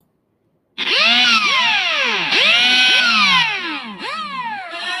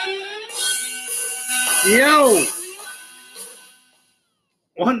Yo,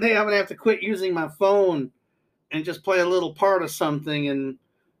 one day I'm gonna have to quit using my phone and just play a little part of something, and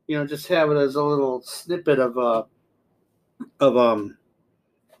just have it as a little snippet of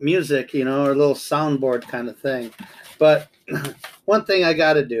music, or a little soundboard kind of thing. But one thing I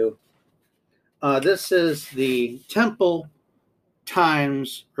got to do. This is the Temple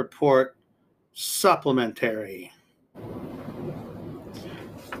Times Report supplementary.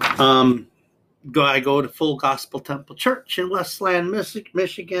 I go to Full Gospel Temple Church in Westland,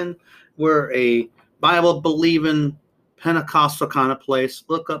 Michigan. We're a Bible believing Pentecostal kind of place.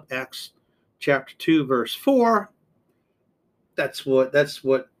 Look up Acts chapter 2, verse 4. That's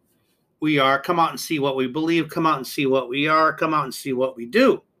what we are. Come out and see what we believe. Come out and see what we are. Come out and see what we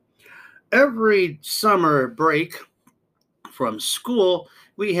do. Every summer break from school,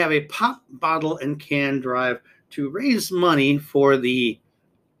 we have a pop, bottle, and can drive to raise money for the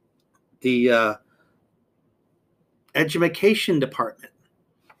education department.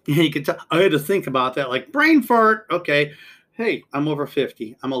 You can tell I had to think about that, like brain fart. Okay, hey, I'm over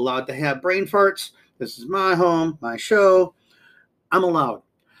 50. I'm allowed to have brain farts. This is my home, my show. I'm allowed.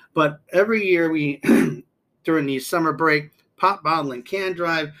 But every year we, during the summer break, pop, bottle, and can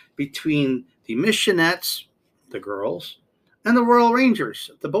drive between the Missionettes, the girls, and the Royal Rangers,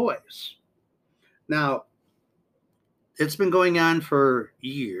 the boys. Now, it's been going on for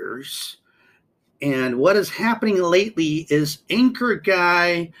years. And what is happening lately is Anchor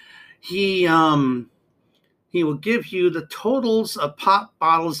Guy, he will give you the totals of pop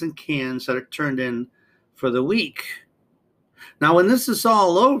bottles and cans that are turned in for the week. Now, when this is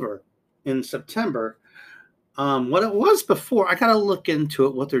all over in September, what it was before, I got to look into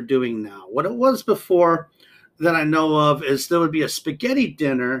it, what they're doing now. What it was before that I know of is there would be a spaghetti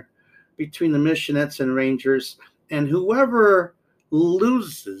dinner between the Missionettes and Rangers, and whoever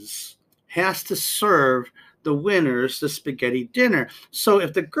loses has to serve the winners the spaghetti dinner. So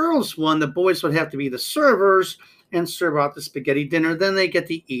if the girls won, the boys would have to be the servers and serve out the spaghetti dinner. Then they get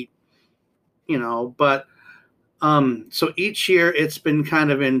to eat, But so each year it's been kind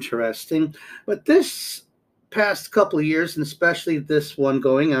of interesting. But this past couple of years, and especially this one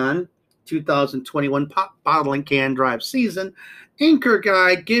going on, 2021 pop, bottle, and can drive season, Anchor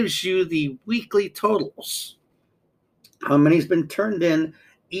Guy gives you the weekly totals. How many's been turned in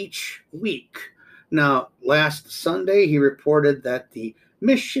each week. Now, last Sunday, he reported that the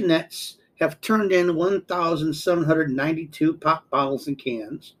Missionettes have turned in 1,792 pop bottles and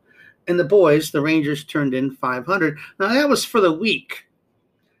cans, and the boys, the Rangers, turned in 500. Now, that was for the week.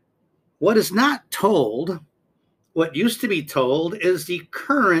 What is not told, what used to be told, is the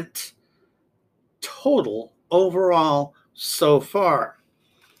current total overall so far.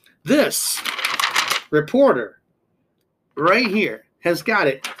 This reporter right here has got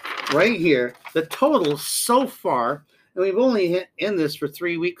it right here, the total so far, and we've only hit in this for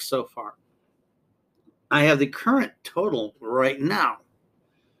 3 weeks so far. I have the current total right now.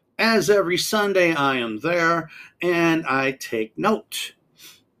 As every Sunday, I am there and I take note.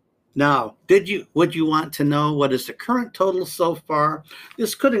 Now, would you want to know what is the current total so far?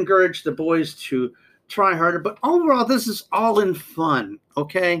 This could encourage the boys to try harder, but overall, this is all in fun,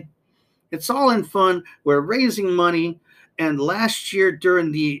 okay? It's all in fun. We're raising money. And last year,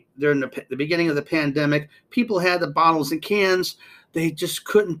 during the beginning of the pandemic, people had the bottles and cans. They just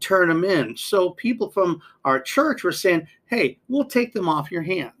couldn't turn them in. So people from our church were saying, hey, we'll take them off your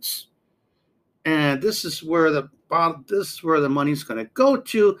hands. And this is where the money's going to go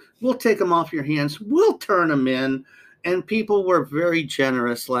to. We'll take them off your hands. We'll turn them in. And people were very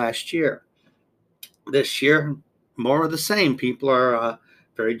generous last year. This year, more of the same. People are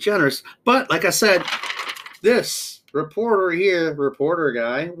very generous. But like I said, this reporter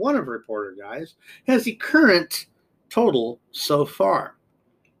guy, one of reporter guys, has the current total so far.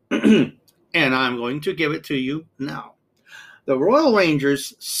 And I'm going to give it to you now. The Royal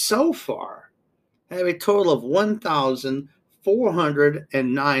Rangers so far have a total of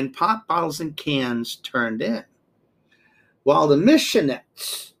 1,409 pop bottles and cans turned in, while the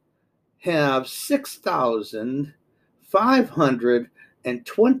Missionettes have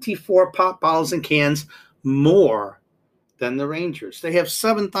 6,524 pop bottles and cans more than the Rangers. They have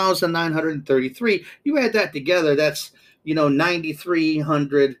 7,933. You add that together, that's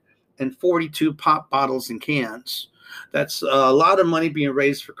 9,342 pop bottles and cans. That's a lot of money being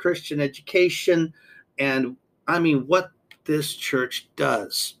raised for Christian education. And I mean, what this church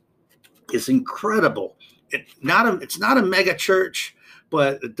does is incredible. It's not a mega church,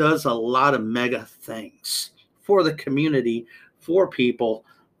 but it does a lot of mega things for the community, for people.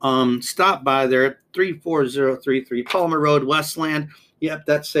 Stop by there at 34033 Palmer Road, Westland. Yep,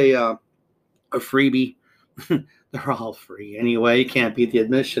 that's a a freebie. They're all free anyway. You can't beat the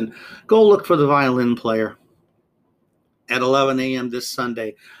admission. Go look for the violin player at 11 a.m. this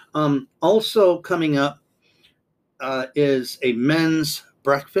Sunday. Also coming up is a men's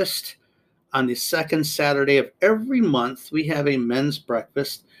breakfast on the second Saturday of every month. We have a men's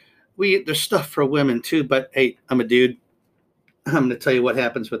breakfast. There's stuff for women too, but hey, I'm a dude. I'm going to tell you what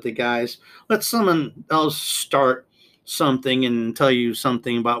happens with the guys. Let someone else start something and tell you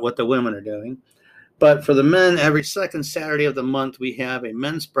something about what the women are doing. But for the men, every second Saturday of the month, we have a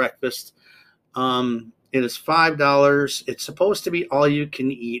men's breakfast. It is $5. It's supposed to be all you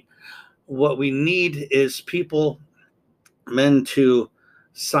can eat. What we need is men to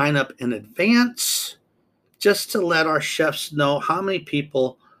sign up in advance just to let our chefs know how many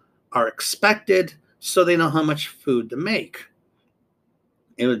people are expected so they know how much food to make.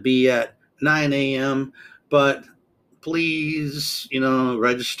 It would be at 9 a.m., but please,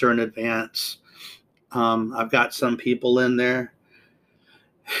 register in advance. I've got some people in there,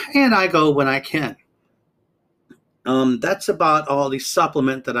 and I go when I can. That's about all the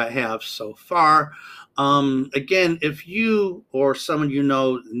supplement that I have so far. Again, if you or someone you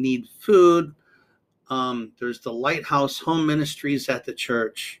know need food, there's the Lighthouse Home Ministries at the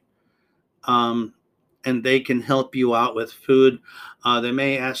church, and they can help you out with food. They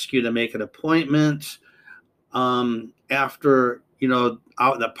may ask you to make an appointment after,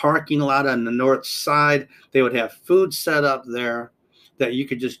 out in the parking lot on the north side. They would have food set up there that you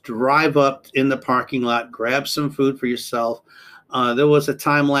could just drive up in the parking lot, grab some food for yourself. There was a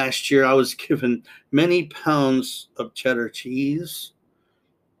time last year I was given many pounds of cheddar cheese,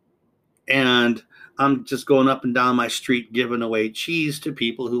 and I'm just going up and down my street giving away cheese to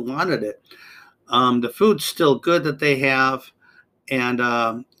people who wanted it. The food's still good that they have,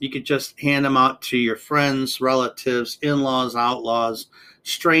 and you could just hand them out to your friends, relatives, in-laws, outlaws,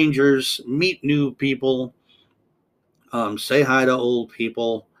 strangers, meet new people, say hi to old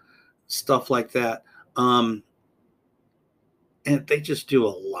people, stuff like that. And they just do a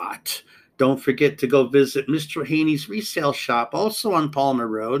lot. Don't forget to go visit Mr. Haney's resale shop, also on Palmer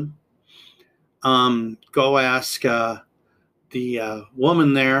Road. Go ask the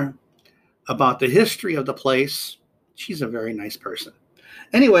woman there about the history of the place. She's a very nice person.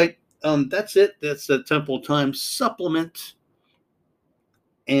 Anyway, that's it. That's the Temple Time supplement.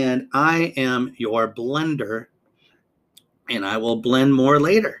 And I am your blender, and I will blend more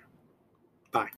later.